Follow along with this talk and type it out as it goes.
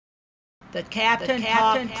The Captain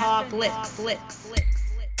Talk Flicks.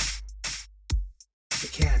 The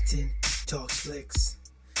Captain talks flicks.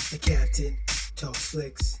 The Captain talks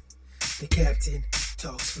flicks. The Captain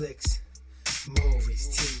talks flicks. Movies,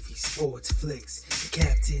 TV, sports, flicks. The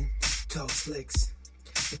Captain talks flicks.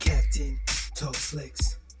 The Captain talks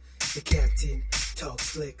flicks. The Captain talks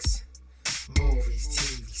flicks. Movies,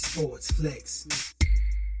 TV, sports, flicks.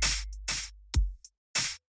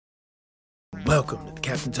 Welcome to the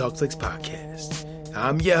Captain Talk Flicks podcast.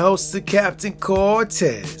 I'm your host, the Captain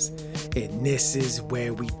Cortez, and this is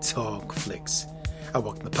where we talk flicks. I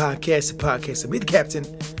welcome the podcast of me, the Captain.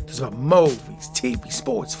 It's about movies, TV,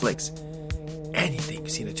 sports, flicks, anything you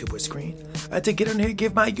see on a two-board screen. I like to get on here and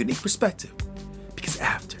give my unique perspective. Because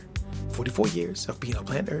after 44 years of being on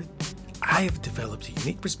planet Earth, I have developed a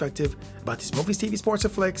unique perspective about these movies, TV, sports,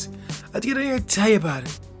 and flicks. I like to get on here and tell you about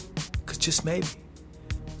it. Because just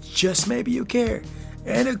maybe you care.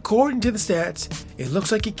 And according to the stats, it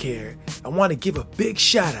looks like you care. I want to give a big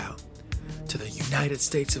shout out to the United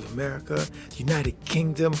States of America, United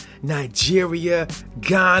Kingdom, Nigeria,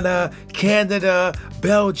 Ghana, Canada,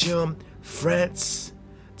 Belgium, France,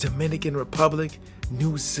 Dominican Republic,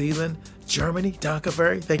 New Zealand, Germany. Danke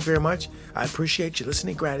very. Thank you very much. I appreciate you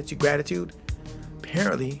listening. Gratitude.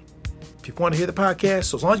 Apparently, people want to hear the podcast,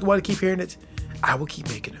 so as long as you want to keep hearing it, I will keep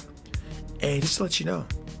making them. And just to let you know,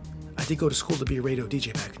 I did go to school to be a radio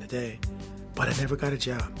DJ back in the day, but I never got a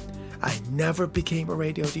job. I never became a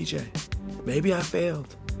radio DJ. Maybe I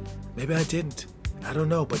failed. Maybe I didn't. I don't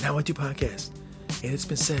know, but now I do podcasts. And it's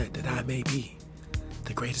been said that I may be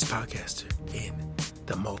the greatest podcaster in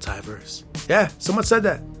the multiverse. Yeah, someone said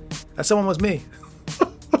that. That someone was me.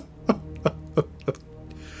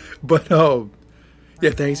 But, yeah,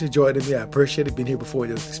 thanks for joining me. I appreciate it. Been here before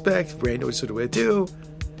you expect. Brand new, sort of way to do.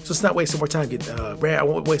 So let's not waste some more time I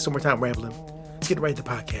won't waste some more time rambling. Let's get right to the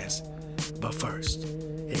podcast. But first,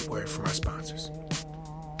 a word from our sponsors.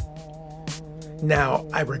 Now,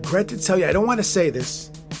 I regret to tell you, I don't want to say this,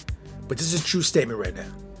 but this is a true statement right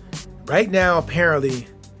now. Right now, apparently,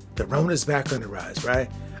 the Rona's back on the rise, right?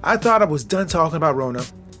 I thought I was done talking about Rona,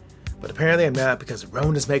 but apparently I'm not, because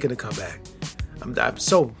Rona's making a comeback. I'm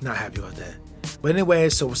so not happy about that. But anyway,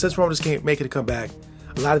 so since Rona's making a comeback,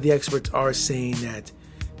 a lot of the experts are saying that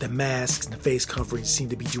the masks and the face coverings seem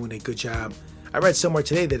to be doing a good job. I read somewhere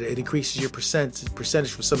today that it increases your percentage. For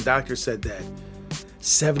some doctors said that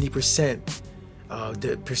 70%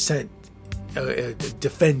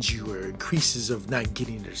 defends you or increases of not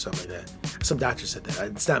getting it or something like that. Some doctor said that.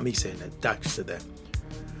 It's not me saying that. Doctor said that.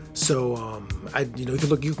 So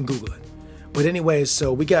you can Google it. But anyway,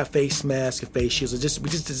 so we got face masks and face shields. We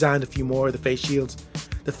just designed a few more of the face shields.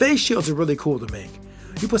 The face shields are really cool to make.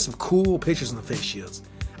 You put some cool pictures on the face shields.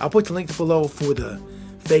 I'll put the link below for the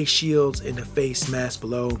face shields and the face mask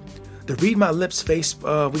below. The Read My Lips face, we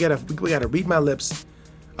got a Read My Lips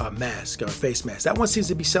mask or face mask. That one seems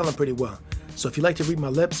to be selling pretty well. So if you like to read my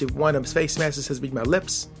lips, if you want a face mask that says Read My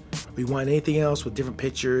Lips, or you want anything else with different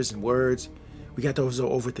pictures and words, we got those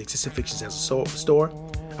over at the Existing Fictions as a store.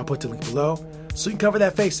 I'll put the link below so you can cover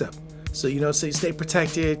that face up. So so you stay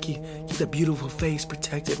protected, keep that beautiful face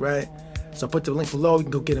protected, right? So I'll put the link below. You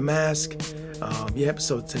can go get a mask.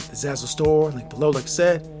 So it's at the Zazzle store, link below, like I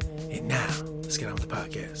said. And now, let's get on with the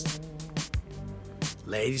podcast.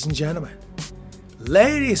 Ladies and gentlemen,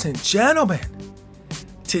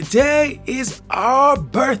 today is our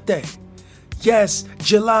birthday. Yes,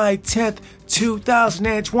 July 10th,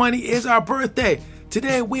 2020 is our birthday.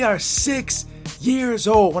 Today we are 6 years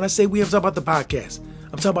old. When I say we, I'm talking about the podcast.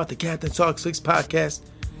 I'm talking about the Captain Talks Flicks podcast.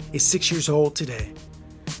 It's 6 years old today.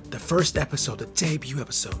 The first episode, the debut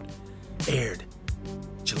episode, aired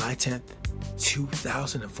July 10th,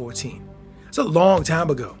 2014. It's a long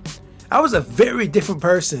time ago. I was a very different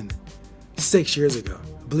person 6 years ago,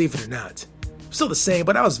 believe it or not. I'm still the same,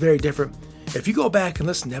 but I was very different. If you go back and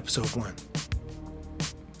listen to episode 1,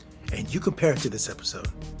 and you compare it to this episode,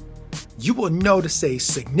 you will notice a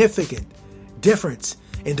significant difference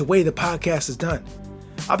in the way the podcast is done.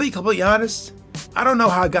 I'll be completely honest. I don't know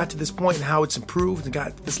how I got to this point and how it's improved and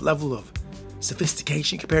got this level of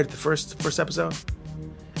sophistication compared to the first episode.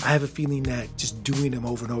 I have a feeling that just doing them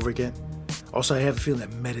over and over again. Also, I have a feeling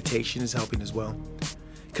that meditation is helping as well.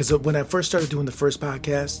 Because when I first started doing the first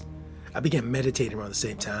podcast, I began meditating around the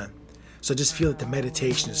same time. So I just feel that the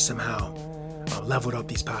meditation has somehow leveled up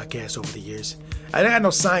these podcasts over the years. I got no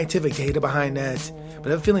scientific data behind that, but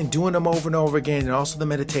I have a feeling doing them over and over again, and also the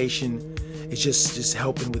meditation, is just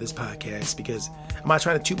helping with this podcast, because I'm not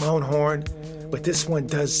trying to toot my own horn, but this one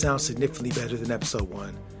does sound significantly better than episode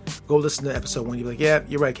 1. Go listen to episode 1. You'll be like, yeah,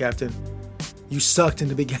 you're right, Captain. You sucked in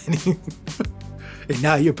the beginning, and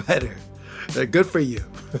now you're better. Good for you.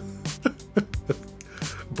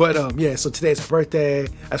 But yeah, so today's our birthday.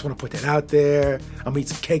 I just want to put that out there. I'm eating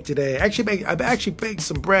some cake today. I actually baked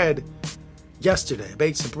some bread yesterday. I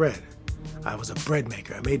baked some bread. I was a bread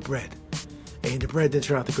maker. I made bread. And the bread didn't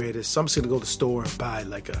turn out the greatest. So I'm just going to go to the store and buy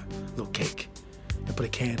like a little cake and put a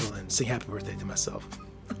candle and sing happy birthday to myself.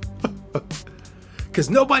 Because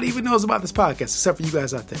nobody even knows about this podcast except for you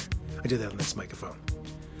guys out there. I did that on this microphone.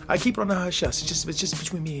 I keep it on the hush hush. It's just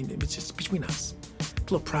between me and it's just between us. It's a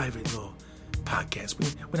little private little podcast.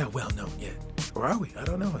 We're not well known yet. Or are we? I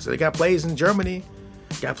don't know. So they got plays in Germany,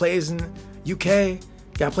 got plays in UK,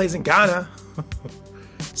 got plays in Ghana.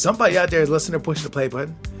 Somebody out there is listening, pushing the play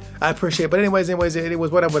button. I appreciate it. But anyways,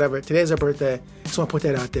 whatever. Today's our birthday. Just want to put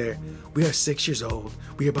that out there. We are 6 years old.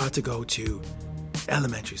 We are about to go to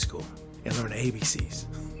elementary school and learn the ABCs.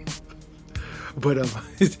 But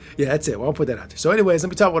yeah, that's it. Well, I'll put that out there. So anyways, let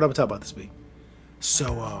me talk about what I'm going to talk about this week.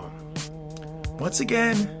 So once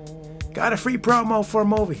again, got a free promo for a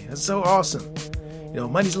movie. That's so awesome. You know,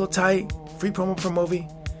 money's a little tight. Free promo for a movie.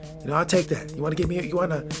 You know, I'll take that. You want to give me? You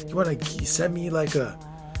want to send me like a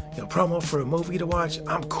promo for a movie to watch?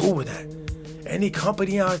 I'm cool with that. Any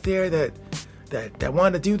company out there that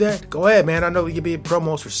want to do that, go ahead, man. I know you can be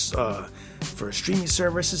promos for streaming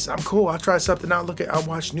services. I'm cool. I'll try something out. I'll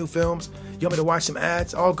watch new films. You want me to watch some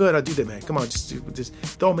ads? All good. I'll do that, man. Come on, just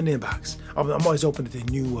throw them in the inbox. I'm always open to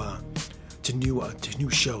new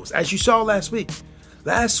shows. As you saw last week,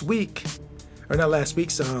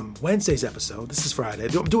 Wednesday's episode. This is Friday.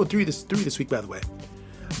 I'm doing three this week, by the way.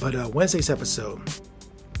 But Wednesday's episode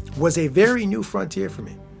was a very new frontier for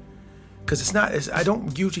me, because I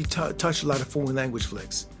don't usually touch a lot of foreign language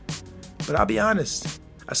flicks. But I'll be honest,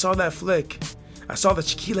 I saw that flick. I saw the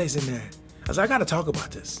chiquiles in there. I was like, I gotta talk about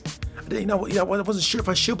this. I wasn't sure if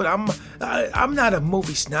I should, but I'm not a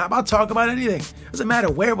movie snob. I'll talk about anything. Doesn't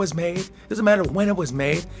matter where it was made. Doesn't matter when it was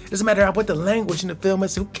made. Doesn't matter what the language in the film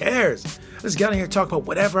is. Who cares? I just get on here and talk about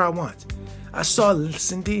whatever I want. I saw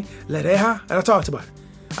Cindy Lareja, and I talked about it.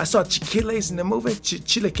 I saw chiquiles in the movie,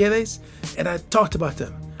 chilaquiles, and I talked about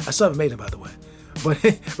them. I still haven't made them, by the way. But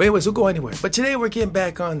anyways, we'll go anywhere. But today we're getting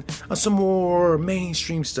back on some more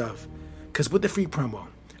mainstream stuff. Because with the free promo,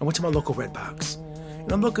 I went to my local Redbox.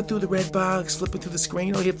 And I'm looking through the Redbox, flipping through the screen.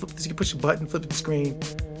 You know, you can push a button, flip the screen.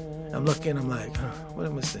 I'm looking, I'm like, what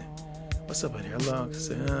am I saying? What's up in here? I look, I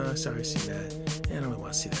say, sorry, I see that. Yeah, I don't really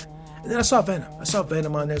want to see that. And then I saw Venom. I saw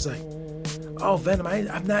Venom on there. It's like, oh, Venom,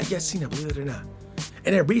 I've not yet seen it, believe it or not.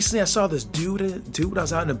 And then recently I saw this dude, I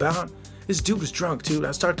was out and about. This dude was drunk, too.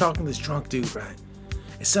 I started talking to this drunk dude, right?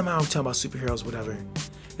 And somehow I'm talking about superheroes, whatever.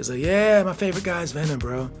 He's like, yeah, my favorite guy is Venom,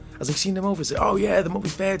 bro. I was like, seen the movie? He's like, oh, yeah, the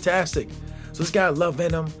movie's fantastic. So this guy loved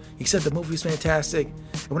Venom. He said the movie's fantastic.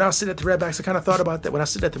 And when I was sitting at the Redbox, I kind of thought about that. When I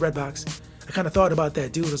sit at the Redbox, I kind of thought about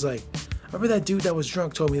that dude. I was like, remember that dude that was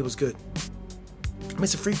drunk told me it was good? I mean,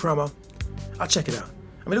 it's a free promo. I'll check it out.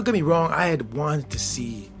 I mean, don't get me wrong. I had wanted to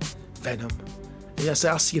see Venom. And yes,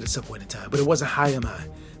 I'll see it at some point in time. But it wasn't high on my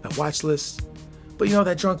watch list. But you know,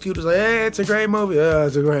 that drunk dude was like, hey, it's a great movie.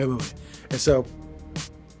 It's a great movie. And so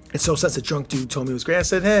since the drunk dude told me it was great, I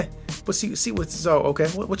said, hey, but see what's so okay.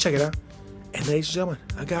 We'll check it out. And ladies and gentlemen,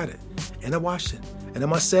 I got it. And I watched it. And I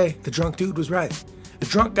must say, the drunk dude was right. The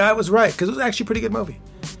drunk guy was right, because it was actually a pretty good movie.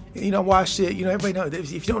 You know, watched it. You know, everybody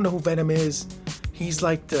knows. If you don't know who Venom is, he's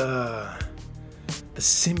like the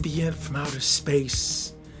symbiote from outer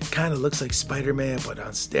space. Kind of looks like Spider-Man, but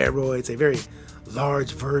on steroids. A very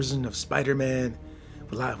large version of Spider-Man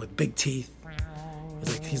with big teeth.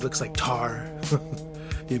 He looks like Tar.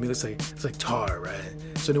 You know what I mean? It's like Tar, right?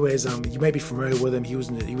 So anyways, you may be familiar with him. He was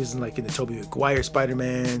in the Tobey Maguire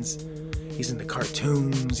Spider-Mans. He's in the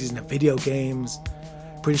cartoons. He's in the video games.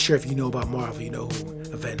 Pretty sure if you know about Marvel, you know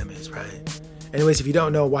who Venom is, right? Anyways, if you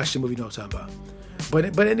don't know, watch the movie. You know what I'm talking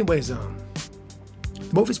about. But anyways, the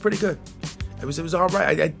movie's pretty good. It was all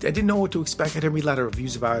right. I didn't know what to expect. I didn't read a lot of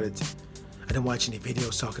reviews about it. I didn't watch any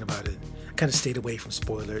videos talking about it. I kind of stayed away from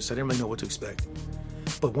spoilers, so I didn't really know what to expect.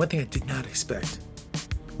 But one thing I did not expect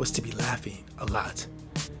was to be laughing a lot.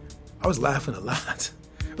 I was laughing a lot.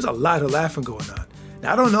 There was a lot of laughing going on.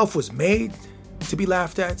 Now, I don't know if it was made to be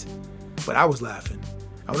laughed at, but I was laughing.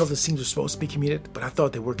 I don't know if the scenes were supposed to be comedic, but I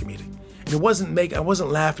thought they were comedic. And I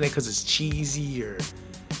wasn't laughing because it's cheesy or,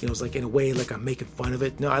 it was like in a way like I'm making fun of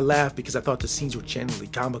it. No, I laughed because I thought the scenes were genuinely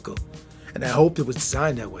comical. And I hoped it was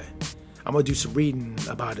designed that way. I'm going to do some reading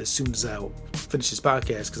about it as soon as I finish this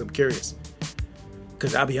podcast because I'm curious.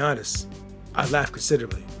 Because I'll be honest, I laughed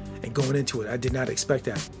considerably. And going into it, I did not expect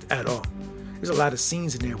that at all. There's a lot of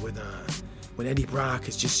scenes in there when Eddie Brock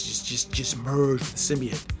has just merged with the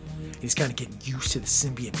symbiote. And he's kind of getting used to the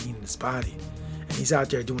symbiote being in his body. And he's out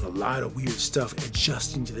there doing a lot of weird stuff,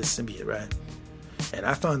 adjusting to the symbiote, right? And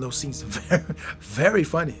I found those scenes very, very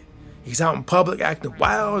funny. He's out in public acting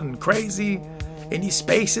wild and crazy in these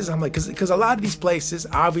spaces. I'm like, because a lot of these places,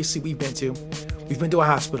 obviously, we've been to a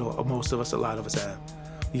hospital, or most of us, a lot of us have.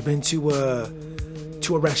 We've been to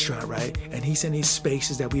a restaurant, right? And he's in these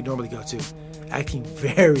spaces that we normally go to, acting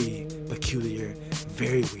very peculiar,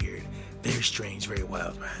 very weird, very strange, very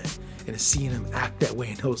wild, right? And seeing him act that way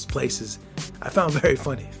in those places, I found very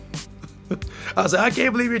funny. I was like, I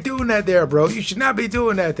can't believe you're doing that there, bro. You should not be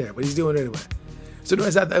doing that there. But he's doing it anyway. So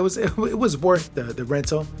it was worth the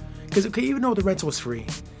rental. Because even though the rental was free,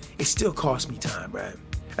 it still cost me time, right?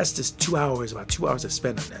 That's just 2 hours, about 2 hours to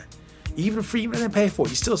spend on that. Even free, even didn't pay for it.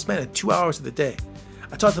 You still spend 2 hours of the day.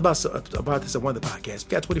 I talked about this on one of the podcasts.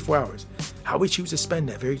 We got 24 hours. How we choose to spend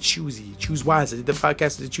that, very choosy. Choose wisely. The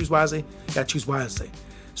podcast is choose wisely. You got to choose wisely.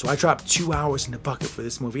 So I dropped 2 hours in the bucket for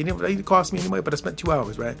this movie. It didn't cost me anyway, but I spent 2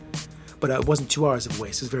 hours, right? But it wasn't 2 hours of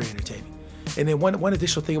waste. It's very entertaining. And then one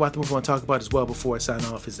additional thing about the movie I want to talk about as well before I sign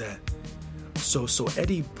off is that so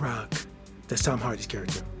Eddie Brock, that's Tom Hardy's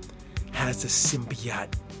character, has the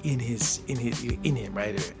symbiote in him,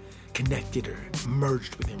 right? Or connected or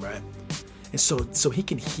merged with him, right? And so he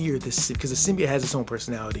can hear this because the symbiote has its own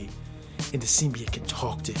personality, and the symbiote can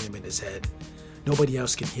talk to him in his head. Nobody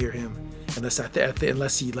else can hear him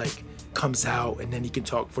unless he like comes out and then he can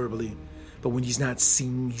talk verbally. But when he's not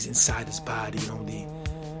seen, he's inside his body. Only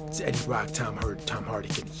Eddie Brock, Tom Hardy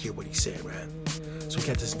can hear what he's saying, right? So he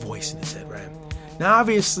got this voice in his head, right? Now,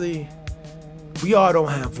 obviously, we all don't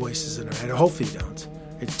have voices in our head, or hopefully don't.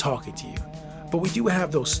 It's talking to you. But we do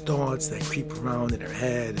have those thoughts that creep around in our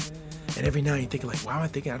head. And every now you think like, why am I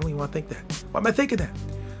thinking? I don't even want to think that. Why am I thinking that?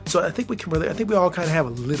 So I think we all kind of have a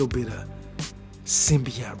little bit of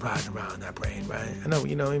symbiote riding around in our brain, right? I know,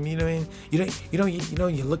 you know what I mean?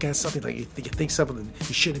 You look at something like you think something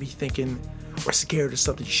you shouldn't be thinking, or scared of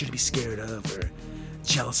something you shouldn't be scared of, or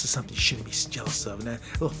jealous of something you shouldn't be jealous of, and that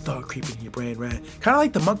little thought creeping in your brain, right? Kind of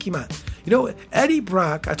like the monkey mind. You know, Eddie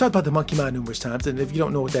Brock, I talked about the monkey mind numerous times, and if you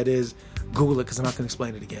don't know what that is, Google it, because I'm not going to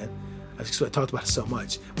explain it again. I talked about it so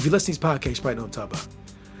much. If you listen to these podcasts, you probably know what I'm talking about.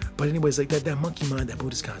 But anyways, like that monkey mind, that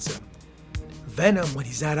Buddhist concept. Venom, when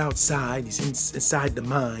he's not outside, he's inside the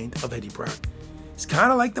mind of Eddie Brock. It's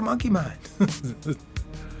kind of like the monkey mind. and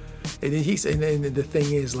then the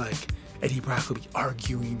thing is, like, Eddie Brock will be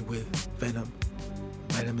arguing with Venom.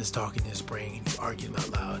 Venom is talking in his brain, he's arguing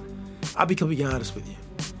out loud. I'll be completely honest with you.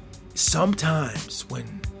 Sometimes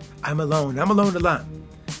when I'm alone a lot,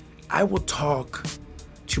 I will talk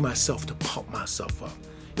to myself to pump myself up.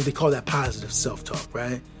 They call that positive self-talk,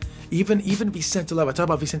 right? Even Vicente Love, I talk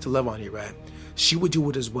about Vicente Love on here, right? She would do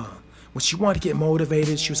it as well. When she wanted to get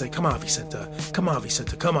motivated, she was like, come on, Vicente, come on.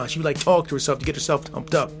 She would like talk to herself to get herself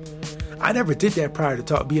pumped up. I never did that prior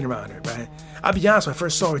to being around her, right? I'll be honest, when I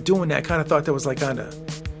first saw her doing that, I kind of thought that was like kind of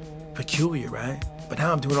peculiar, right? But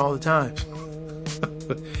now I'm doing it all the time.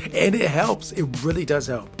 And it helps. It really does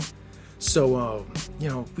help. So,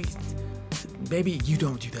 maybe you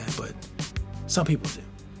don't do that, but some people do.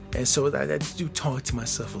 And so I do talk to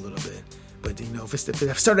myself a little bit. But, if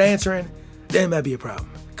I start answering, then it might be a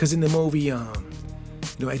problem. Because in the movie,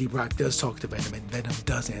 Eddie Brock does talk to Venom, and Venom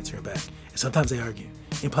does answer him back. And sometimes they argue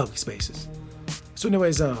in public spaces. So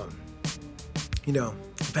anyways,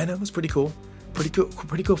 Venom was pretty cool.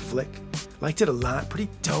 Pretty cool flick. Liked it a lot. Pretty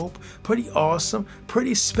dope. Pretty awesome.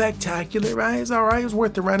 Pretty spectacular, right? It's all right. It was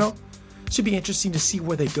worth the rental. Should be interesting to see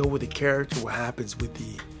where they go with the character, what happens with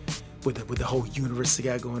the whole universe they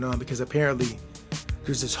got going on, because apparently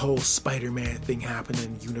there's this whole Spider-Man thing happening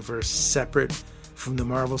in the universe separate from the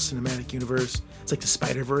Marvel Cinematic Universe. It's like the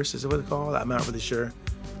Spider-Verse, is what it's called? I'm not really sure.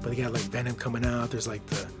 But they got like Venom coming out. There's like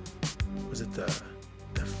the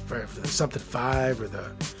something 5 or I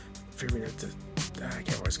can't remember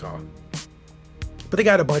what it's called. But they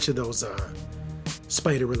got a bunch of those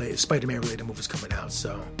Spider-Man related movies coming out.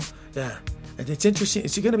 So yeah, and it's interesting.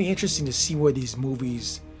 It's going to be interesting to see where these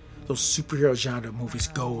movies, those superhero genre movies,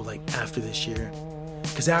 go like after this year.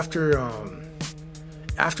 Because after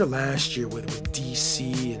last year with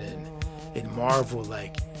DC and Marvel,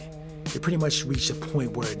 like they pretty much reached a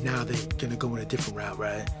point where now they're gonna go in a different route,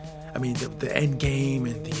 right? I mean, the End Game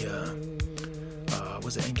and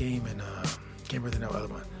was it End Game and can't remember the other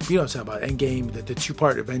one. You know what I'm talking about? End Game, the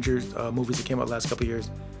 2-part Avengers movies that came out the last couple of years,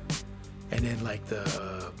 and then like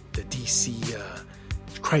the DC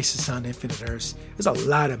Crisis on Infinite Earths. There's a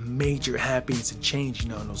lot of major happenings and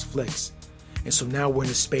changing on those flicks. And so now we're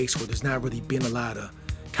in a space where there's not really been a lot of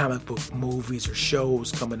comic book movies or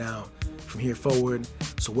shows coming out from here forward.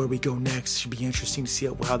 So where we go next should be interesting to see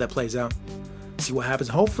how that plays out. See what happens.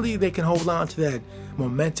 Hopefully they can hold on to that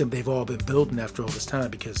momentum they've all been building after all this time,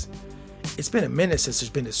 because it's been a minute since there's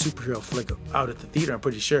been a superhero flick out at the theater. I'm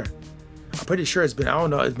pretty sure it's been, I don't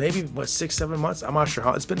know, maybe 6-7 months. I'm not sure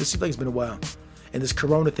how. It seems like it's been a while. And this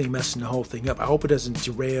Corona thing messing the whole thing up. I hope it doesn't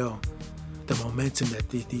derail the momentum that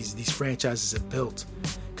these franchises have built.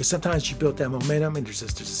 Because sometimes you build that momentum and there's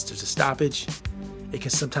a stoppage. It can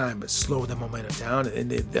sometimes slow the momentum down.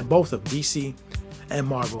 And both of DC and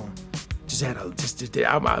Marvel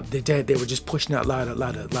they were just pushing out a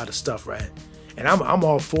lot of stuff, right? And I'm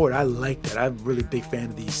all for it. I like that. I'm a really big fan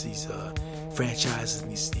of these franchises and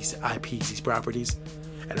these IPs, these properties.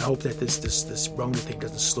 And I hope that this Rona thing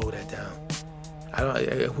doesn't slow that down.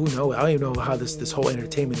 Who knows? I don't even know how this whole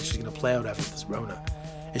entertainment is going to play out after this Rona.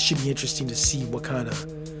 It should be interesting to see what kind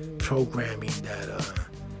of programming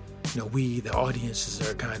that we, the audiences,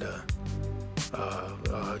 are kind of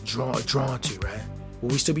drawn to, right? Will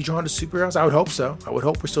we still be drawn to superheroes? I would hope so. I would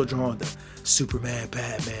hope we're still drawn to Superman,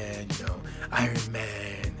 Batman, Iron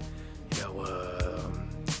Man,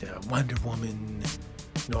 Wonder Woman,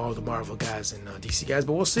 all the Marvel guys and DC guys.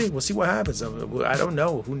 But we'll see. We'll see what happens. I don't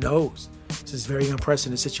know. Who knows? This is a very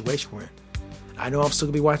unprecedented situation we're in. I know I'm still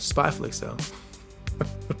gonna be watching spy flicks though.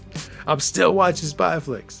 I'm still watching spy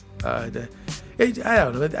flicks. I don't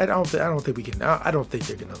know. I don't think we can. I don't think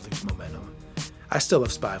they're gonna lose momentum. I still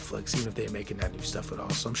love spy flicks, even if they're making that new stuff at all.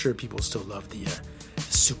 So I'm sure people still love the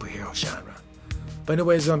superhero genre. But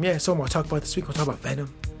anyways, so I'm gonna talk about this week. We'll talk about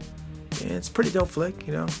Venom. Yeah, it's a pretty dope flick,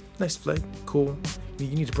 nice flick, cool. You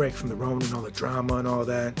need a break from the Rona and all the drama and all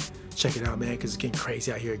that. Check it out, man, because it's getting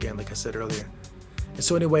crazy out here again, like I said earlier. And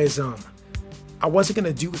so, anyways, I wasn't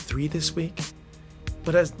gonna do 3 this week,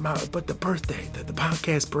 but the birthday, the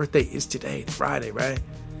podcast birthday is today, Friday, right?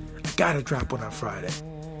 I gotta drop one on Friday.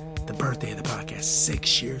 The birthday of the podcast,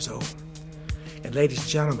 6 years old. And ladies and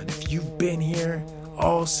gentlemen, if you've been here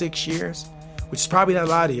all 6 years, which is probably not a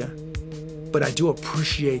lot of you, but I do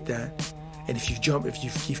appreciate that. And if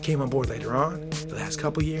you've came on board later on, the last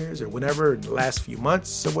couple years or whatever, the last few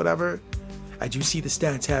months or whatever, I do see the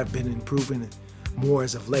stats have been improving more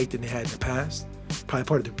as of late than they had in the past.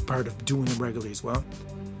 Probably part of doing them regularly as well.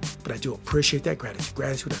 But I do appreciate that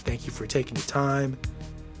gratitude. I thank you for taking the time,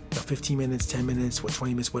 15 minutes, 10 minutes,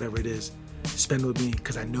 20 minutes, whatever it is, to spend with me.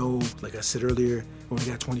 Because I know, like I said earlier, we only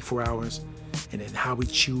got 24 hours, and then how we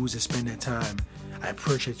choose to spend that time. I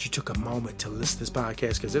appreciate you took a moment to listen to this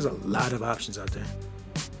podcast, because there's a lot of options out there.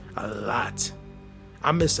 A lot.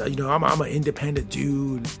 I'm an independent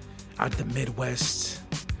dude out of the Midwest,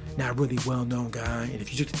 not really well-known guy. And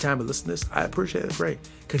if you took the time to listen to this, I appreciate it, great.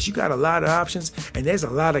 Because you got a lot of options, and there's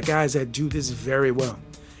a lot of guys that do this very well.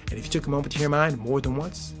 And if you took a moment to hear mine more than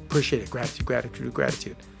once, appreciate it.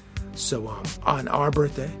 Gratitude. So on our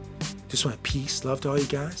birthday, just want peace, love to all you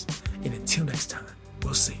guys. And until next time,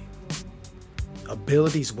 we'll see.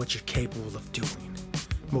 Ability is what you're capable of doing.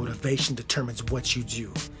 Motivation determines what you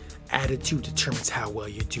do. Attitude determines how well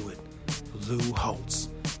you do it. Lou Holtz.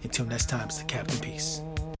 Until next time, it's the Captain Peace.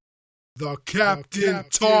 The Captain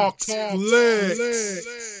Talks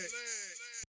Flicks.